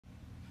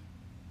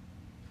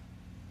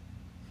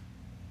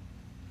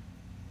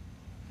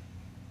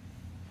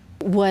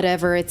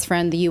whatever its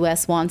friend the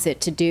U.S. wants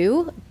it to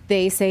do.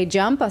 They say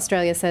jump,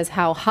 Australia says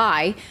how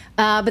high.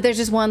 But there's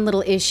just one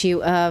little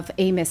issue of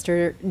a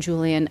Mr.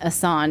 Julian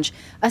Assange.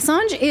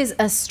 Assange is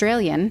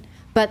Australian,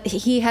 but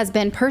he has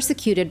been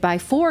persecuted by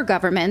 4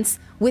 governments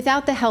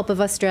without the help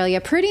of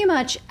Australia pretty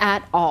much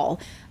at all.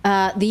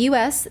 The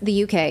U.S., the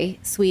U.K.,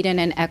 Sweden,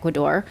 and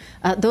Ecuador.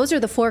 Those are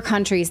the 4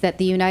 countries that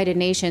the United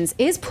Nations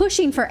is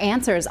pushing for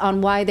answers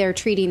on why they're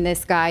treating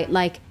this guy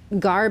like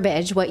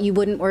garbage, what you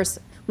wouldn't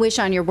wish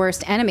on your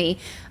worst enemy.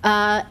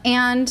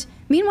 And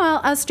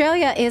meanwhile,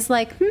 Australia is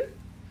like,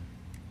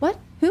 what?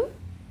 Who?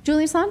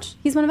 Julian Assange?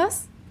 He's one of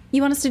us?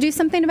 You want us to do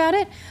something about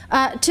it?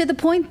 To the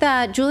point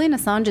that Julian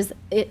Assange's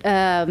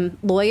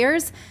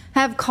lawyers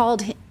have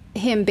called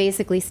him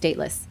basically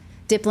stateless,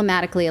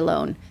 diplomatically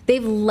alone.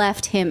 They've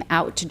left him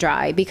out to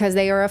dry because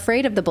they are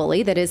afraid of the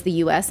bully that is the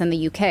U.S. and the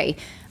U.K.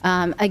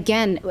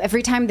 Again,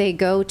 every time they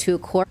go to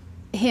court,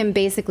 him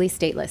basically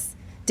stateless,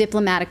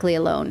 diplomatically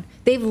alone.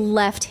 They've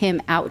left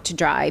him out to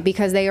dry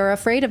because they are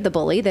afraid of the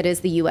bully that is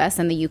the U.S.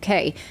 and the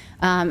U.K.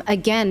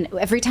 Again,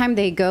 every time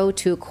they go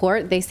to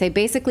court, they say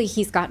basically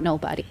he's got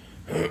nobody.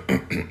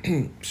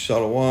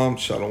 Shalom,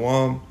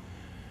 shalom.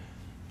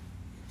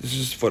 This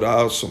is for the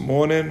house of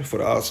mourning, for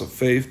the house of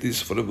faith. This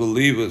is for the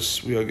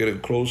believers. We are getting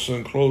closer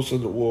and closer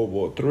to World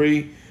War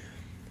III.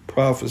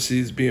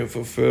 Prophecies being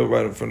fulfilled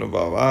right in front of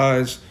our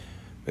eyes.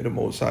 May the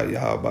Most High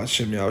Yahweh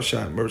Shem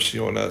Yahweh mercy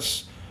on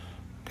us.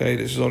 Okay,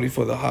 this is only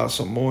for the house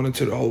of mourning,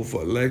 to the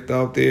hopeful elect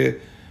out there.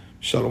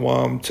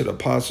 Shalom to the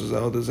apostles,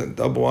 elders, and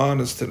double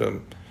honors to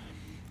them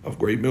of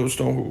Great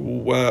Millstone who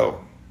rule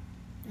well.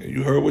 And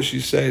you heard what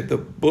she said, the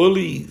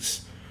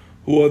bullies.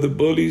 Who are the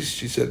bullies?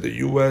 She said the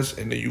U.S.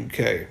 and the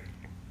U.K.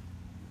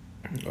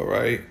 All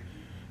right.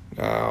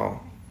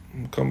 Now, I'm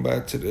going to come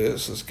back to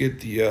this. Let's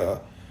get the,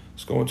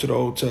 let's go into the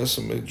Old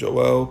Testament.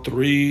 Joel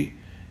 3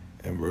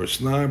 and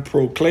verse 9.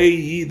 Proclaim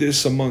ye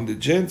this among the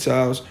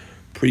Gentiles,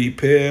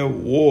 prepare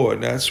war.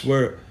 And that's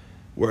where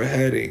we're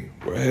heading.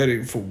 We're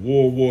heading for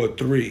World War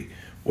III.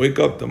 Wake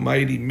up the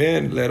mighty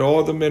men. Let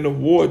all the men of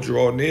war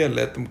draw near.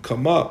 Let them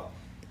come up.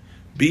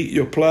 Beat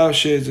your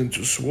plowshares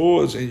into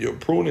swords and your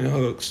pruning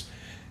hooks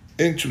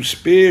into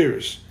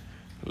spears.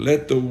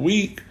 Let the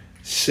weak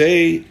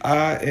say,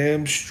 I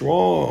am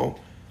strong.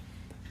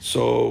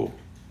 So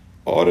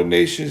all the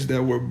nations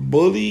that were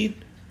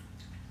bullied,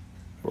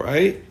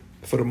 right,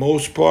 for the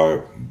most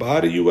part,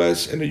 by the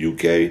U.S. and the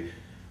U.K.,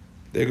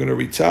 they're going to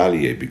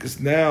retaliate because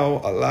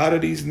now a lot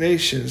of these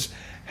nations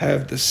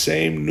have the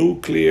same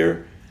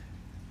nuclear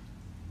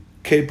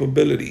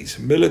capabilities,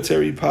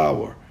 military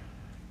power.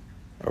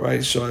 All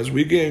right, so as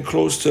we're getting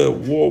close to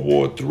World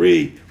War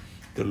III,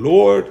 the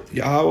Lord,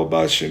 Yahweh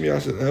B'Shem Yahweh,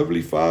 the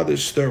Heavenly Father,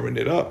 is stirring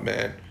it up,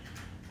 man.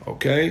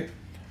 Okay?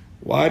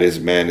 Why this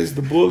man is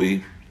the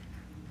bully?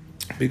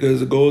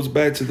 Because it goes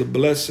back to the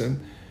blessing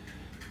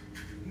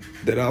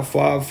that our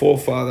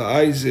forefather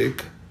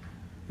Isaac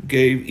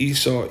gave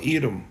Esau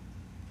Edom.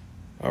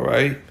 All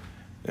right?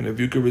 And if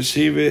you could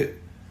receive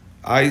it,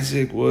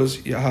 Isaac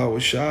was Yahweh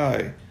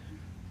Shai.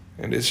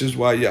 And this is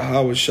why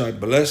Yahweh Shai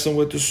blessed him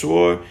with the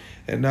sword.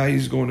 And now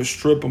he's going to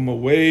strip him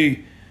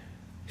away.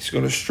 He's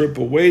going to strip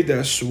away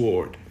that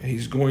sword. And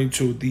he's going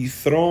to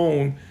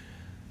dethrone,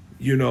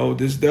 you know,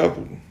 this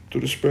devil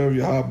through the spirit of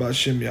Yahweh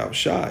B'Shem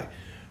Yahweh.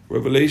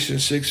 Revelation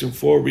 6 and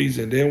 4 reads,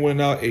 and then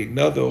went out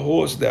another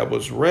horse that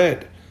was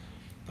red.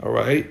 All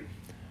right.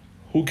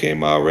 Who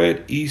came out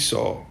red?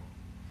 Esau,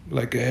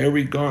 like a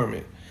hairy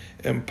garment.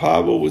 And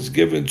power was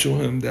given to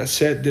him that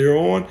sat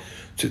thereon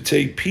to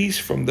take peace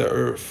from the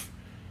earth,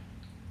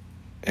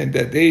 and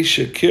that they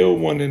should kill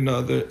one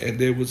another, and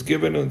there was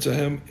given unto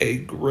him a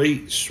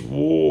great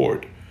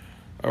sword.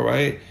 All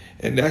right.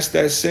 And that's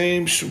that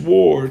same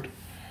sword.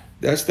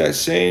 That's that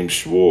same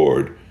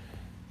sword,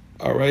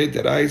 all right,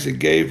 that Isaac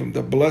gave him,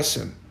 the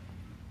blessing.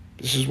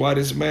 This is why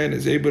this man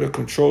is able to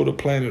control the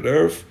planet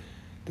Earth.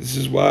 This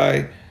is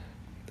why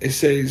it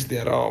says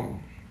that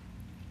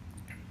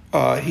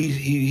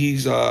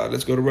he's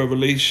let's go to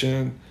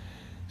Revelation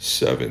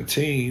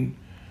 17.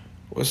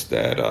 What's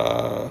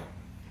that?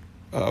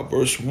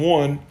 Verse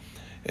 1.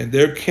 And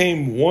there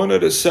came one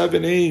of the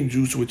 7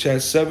 angels which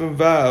had 7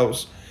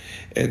 vials,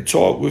 and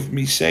talked with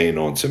me, saying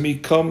unto me,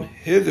 Come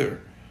hither.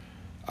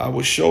 I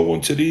will show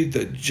unto thee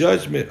the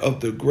judgment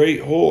of the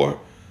great whore,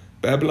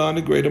 Babylon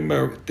the great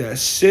America, that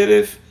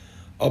sitteth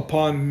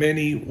upon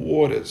many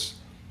waters.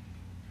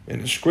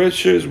 In the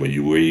scriptures, when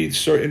you read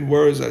certain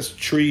words as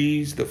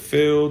trees, the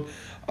field,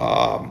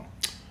 the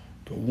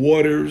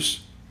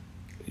waters,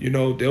 you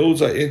know,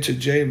 those are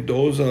interchangeable.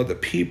 Those are the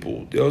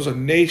people. Those are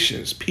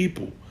nations,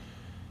 people.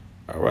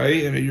 All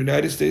right. And the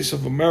United States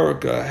of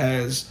America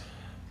has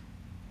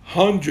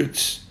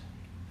hundreds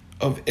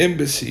of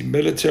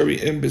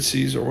military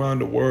embassies around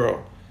the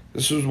world.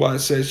 This is why it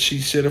says she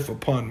sitteth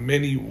upon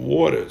many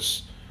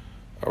waters.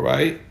 All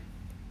right.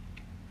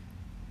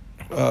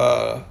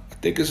 I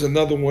think it's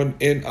another one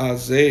in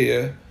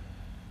Isaiah,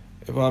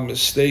 if I'm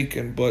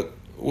mistaken, but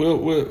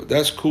we'll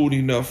that's cool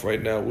enough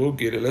right now. We'll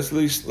get it. Let's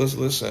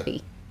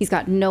listen. He's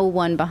got no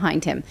one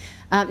behind him.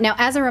 Now,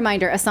 as a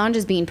reminder, Assange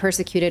is being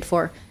persecuted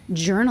for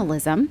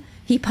journalism.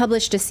 He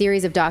published a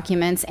series of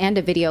documents and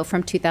a video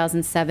from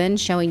 2007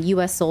 showing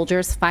U.S.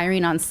 soldiers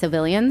firing on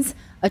civilians,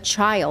 a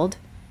child,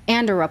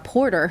 and a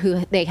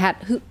reporter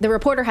the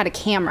reporter had a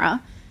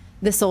camera.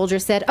 The soldier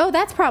said, "Oh,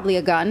 that's probably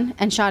a gun,"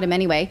 and shot him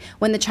anyway.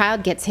 When the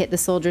child gets hit, the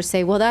soldiers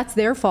say, "Well, that's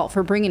their fault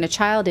for bringing a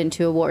child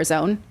into a war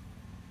zone."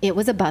 It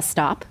was a bus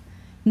stop.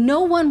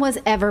 No one was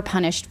ever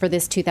punished for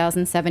this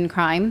 2007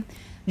 crime.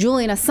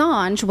 Julian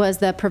Assange was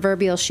the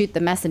proverbial shoot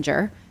the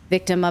messenger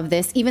victim of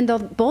this, even though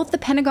both the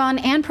Pentagon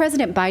and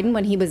President Biden,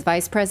 when he was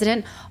vice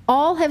president,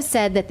 all have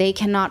said that they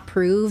cannot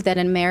prove that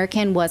an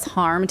American was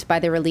harmed by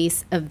the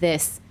release of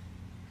this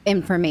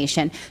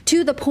information,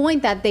 to the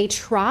point that they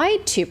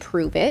tried to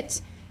prove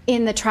it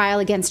in the trial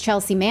against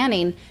Chelsea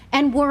Manning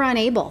and were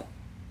unable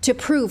to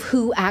prove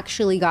who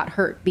actually got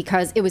hurt,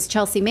 because it was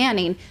Chelsea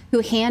Manning who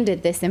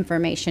handed this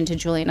information to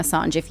Julian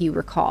Assange, if you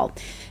recall.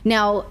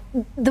 Now,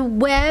 the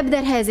web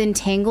that has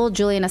entangled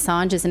Julian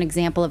Assange is an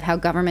example of how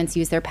governments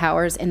use their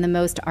powers in the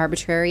most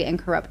arbitrary and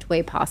corrupt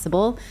way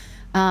possible.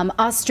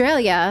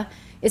 Australia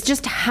is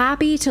just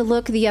happy to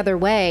look the other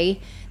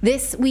way.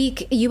 This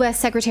week, U.S.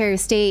 Secretary of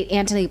State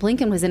Antony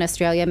Blinken was in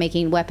Australia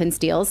making weapons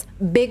deals,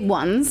 big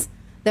ones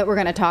that we're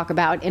going to talk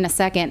about in a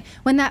second.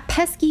 When that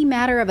pesky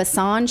matter of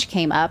Assange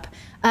came up,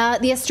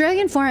 the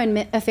Australian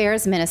Foreign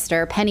Affairs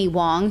Minister, Penny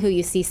Wong, who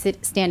you see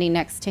standing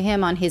next to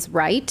him on his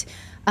right,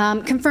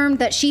 confirmed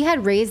that she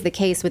had raised the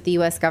case with the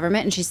U.S.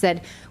 government. And she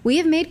said, "We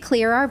have made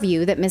clear our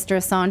view that Mr.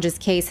 Assange's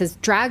case has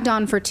dragged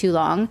on for too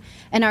long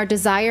and our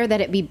desire that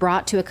it be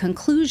brought to a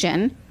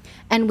conclusion.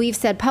 And we've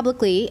said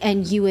publicly,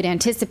 and you would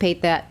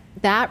anticipate that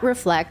that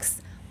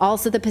reflects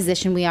also the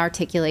position we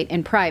articulate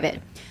in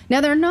private."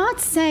 Now, they're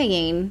not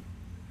saying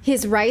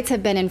his rights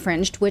have been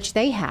infringed, which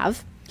they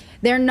have.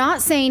 They're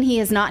not saying he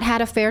has not had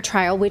a fair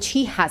trial, which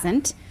he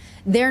hasn't.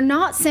 They're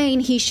not saying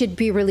he should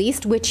be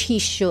released, which he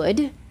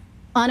should,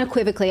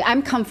 unequivocally.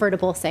 I'm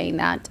comfortable saying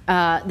that,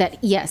 that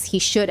yes, he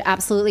should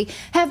absolutely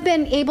have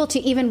been able to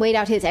even wait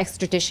out his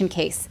extradition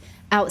case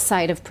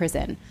outside of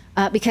prison,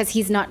 because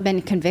he's not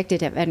been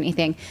convicted of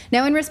anything.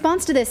 Now, in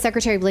response to this,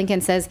 Secretary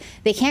Blinken says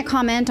they can't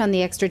comment on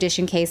the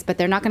extradition case, but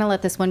they're not going to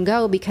let this one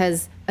go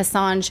because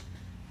Assange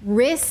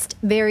risked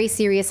very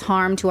serious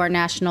harm to our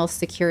national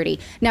security.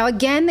 Now,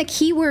 again, the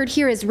key word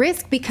here is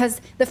risk, because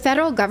the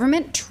federal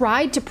government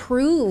tried to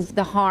prove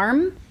the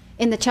harm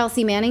in the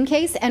Chelsea Manning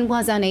case and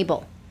was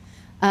unable.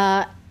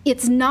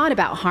 It's not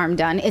about harm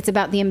done. It's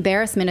about the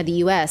embarrassment of the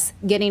U.S.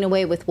 getting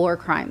away with war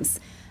crimes.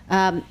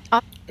 And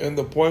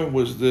the point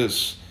was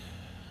this,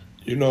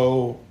 you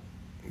know,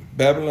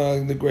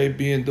 Babylon the Great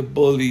being the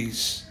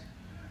bullies,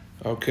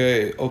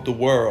 okay, of the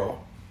world.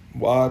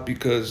 Why?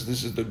 Because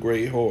this is the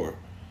great whore.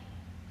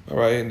 All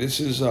right, and this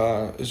is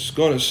it's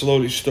going to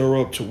slowly stir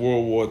up to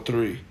World War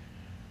III.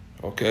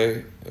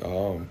 Okay,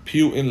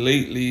 Putin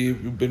lately,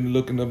 if you've been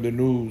looking up the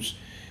news,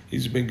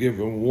 he's been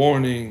giving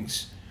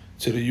warnings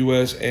to the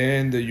U.S.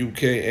 and the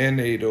U.K. and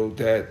NATO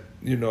that,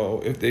 you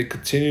know, if they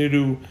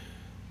continue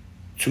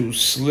to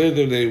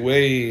slither their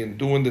way and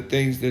doing the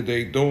things that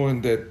they're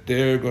doing, that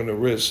they're going to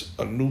risk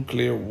a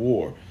nuclear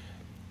war.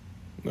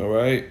 All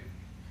right,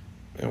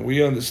 and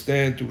we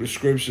understand through the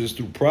scriptures,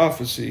 through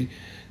prophecy,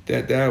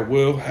 that that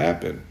will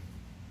happen.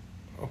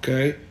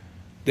 Okay,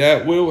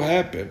 that will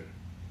happen.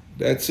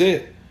 That's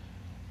it.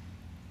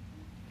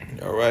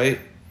 All right.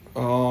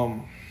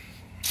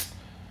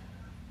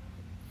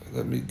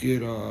 Let me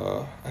get.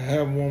 I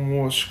have one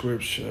more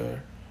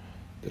scripture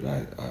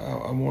that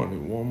I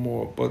wanted one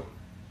more, but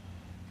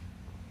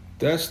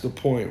that's the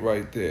point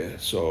right there.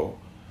 So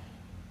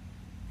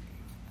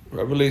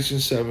Revelation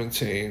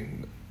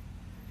 17.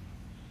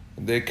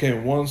 There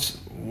came once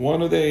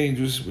one of the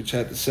angels which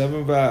had the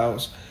 7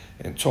 vials,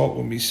 and taught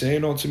with me,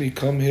 saying unto me,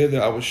 Come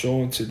hither, I will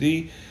show unto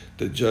thee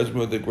the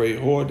judgment of the great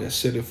whore that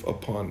sitteth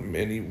upon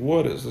many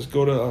waters. Let's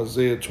go to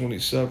Isaiah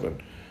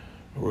 27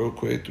 real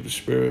quick through the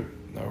Spirit.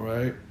 All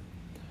right.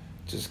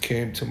 Just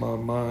came to my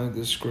mind,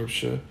 this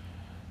scripture.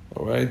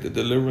 All right. The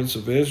deliverance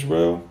of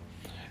Israel.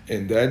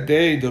 In that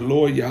day, the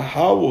Lord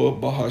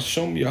Yahweh,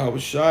 Bahasham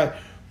Yahushai,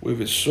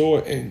 with his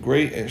sword and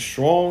great and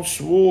strong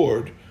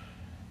sword,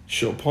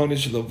 shall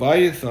punish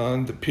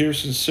Leviathan, the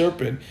piercing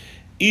serpent,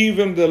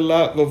 even the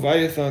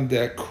Leviathan,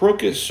 that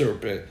crooked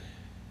serpent,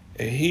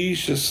 and he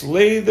shall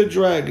slay the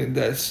dragon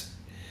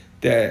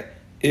that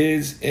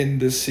is in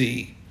the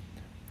sea.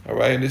 All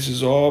right, and this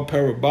is all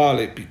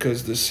parabolic,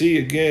 because the sea,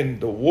 again,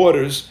 the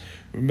waters,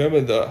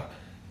 remember the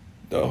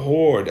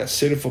whore that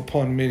sitteth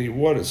upon many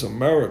waters,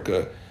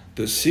 America,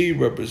 the sea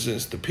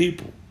represents the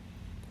people.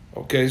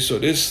 Okay, so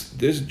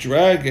this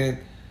dragon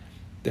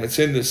that's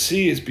in the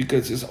sea is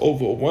because it's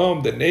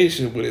overwhelmed the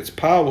nation with its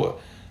power.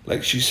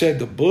 Like she said,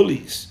 the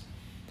bullies.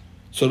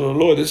 So the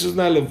Lord, this is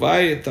not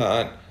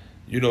Leviathan,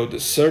 you know, the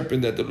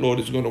serpent that the Lord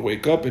is going to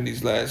wake up in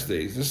these last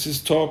days. This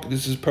is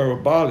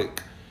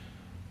parabolic.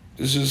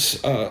 This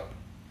is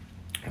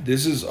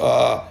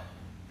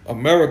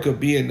America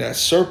being that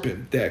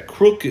serpent, that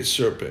crooked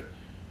serpent.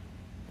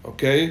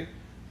 Okay?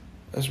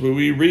 That's where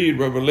we read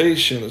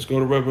Revelation. Let's go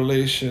to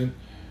Revelation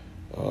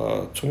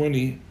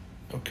 20,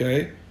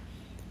 okay?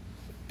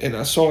 And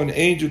I saw an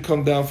angel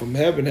come down from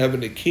heaven,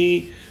 having the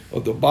key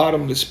of the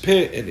bottomless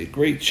pit and a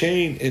great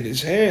chain in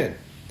his hand.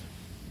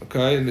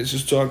 Okay, and this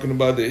is talking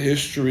about the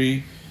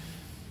history,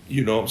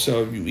 you know what I'm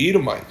saying, you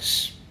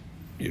Edomites.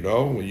 You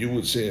know, when you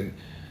was in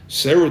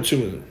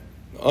servitude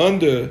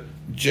under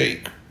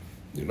Jake,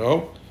 you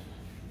know,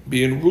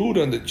 being ruled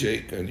under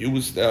Jake, and you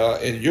was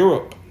in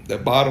Europe, the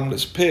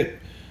bottomless pit.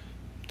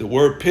 The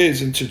word pit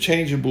is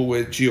interchangeable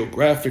with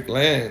geographic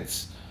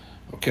lands,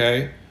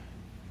 okay?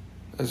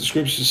 As the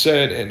scripture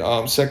said in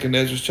 2nd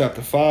Ezra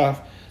chapter 5,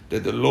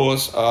 that the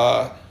Lord's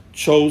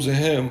chosen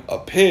him a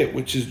pit,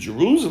 which is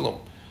Jerusalem,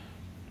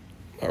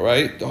 all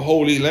right? The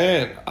Holy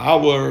Land,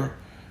 our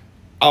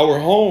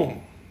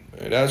home.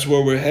 And that's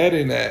where we're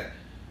heading at.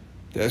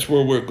 That's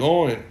where we're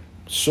going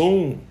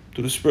soon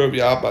through the Spirit of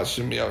Yahweh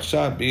Shem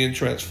Yahushai, being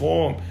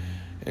transformed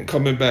and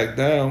coming back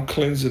down,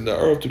 cleansing the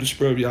earth through the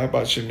Spirit of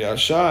Yahweh Shem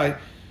Yahushai,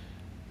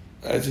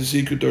 as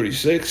Ezekiel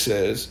 36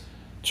 says,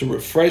 to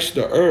refresh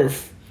the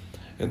earth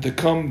and to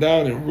come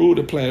down and rule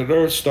the planet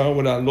earth, starting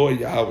with our Lord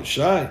Yahweh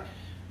Shai,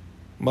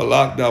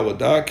 Malak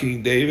Dawadah,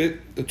 King David,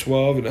 the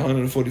 12 and the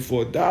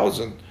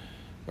 144,000.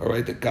 All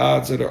right, the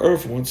gods of the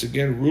earth once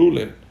again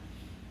ruling.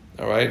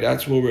 All right,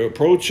 that's where we're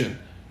approaching.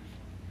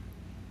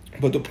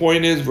 But the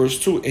point is, verse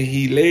 2, and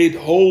he laid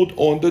hold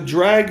on the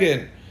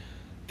dragon,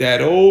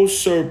 that old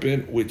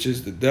serpent, which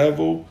is the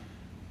devil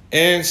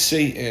and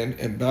Satan,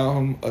 and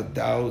bound him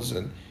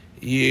 1,000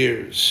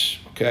 years.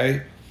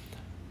 Okay,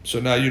 so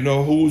now you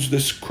know who's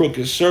this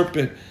crooked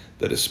serpent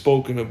that is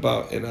spoken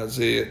about in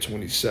Isaiah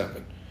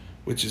 27,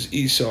 which is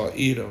Esau,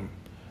 Edom.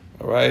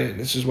 All right, and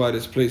this is why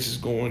this place is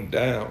going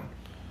down.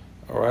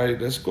 All right,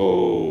 let's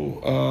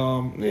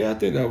go. Yeah, I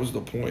think that was the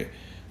point,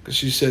 because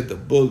she said the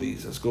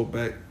bullies. Let's go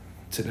back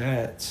to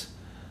that.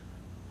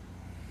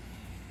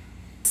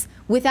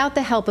 Without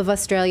the help of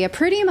Australia,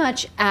 pretty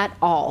much at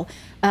all.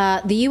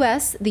 The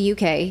U.S., the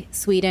U.K.,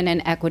 Sweden,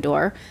 and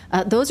Ecuador,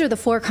 those are the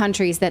 4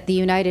 countries that the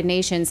United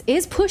Nations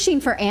is pushing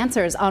for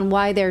answers on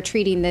why they're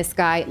treating this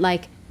guy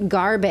like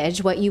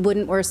garbage, what you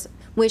wouldn't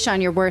wish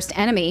on your worst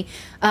enemy.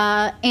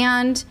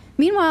 And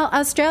meanwhile,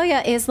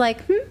 Australia is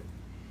like,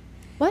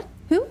 what?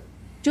 Who?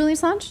 Julian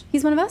Assange?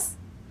 He's one of us?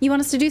 You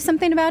want us to do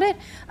something about it?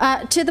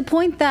 To the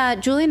point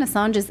that Julian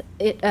Assange's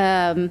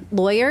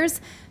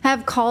lawyers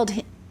have called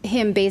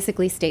him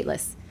basically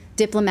stateless,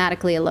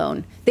 diplomatically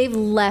alone. They've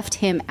left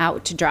him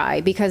out to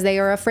dry because they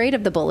are afraid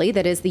of the bully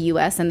that is the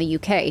U.S. and the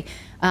U.K.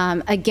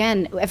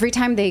 Again, every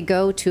time they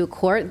go to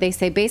court, they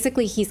say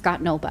basically he's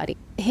got nobody.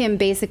 Him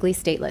basically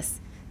stateless,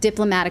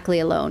 diplomatically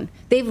alone.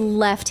 They've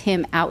left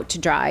him out to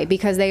dry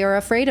because they are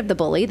afraid of the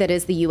bully that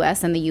is the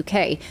U.S. and the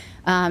U.K.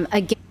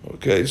 Again.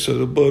 Okay, so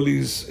the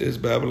bullies is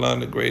Babylon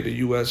the Great, the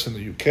U.S. and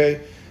the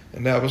U.K.,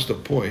 and that was the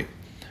point.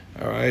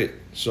 All right,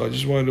 so I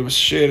just wanted to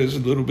share this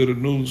little bit of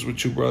news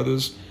with you,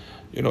 brothers.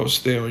 You know,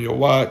 stay on your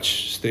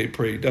watch, stay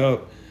prayed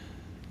up.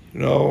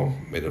 You know,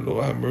 may the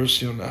Lord have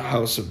mercy on the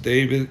house of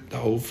David, the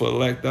hopeful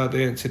elect out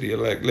there, and to the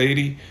elect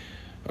lady.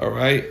 All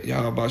right,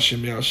 Yahweh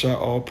Shem Yahushai,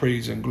 all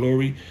praise and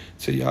glory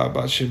to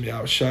Yahweh Shem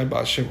Yahushai,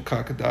 Ba'ashem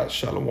Kakadat,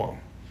 Shalom.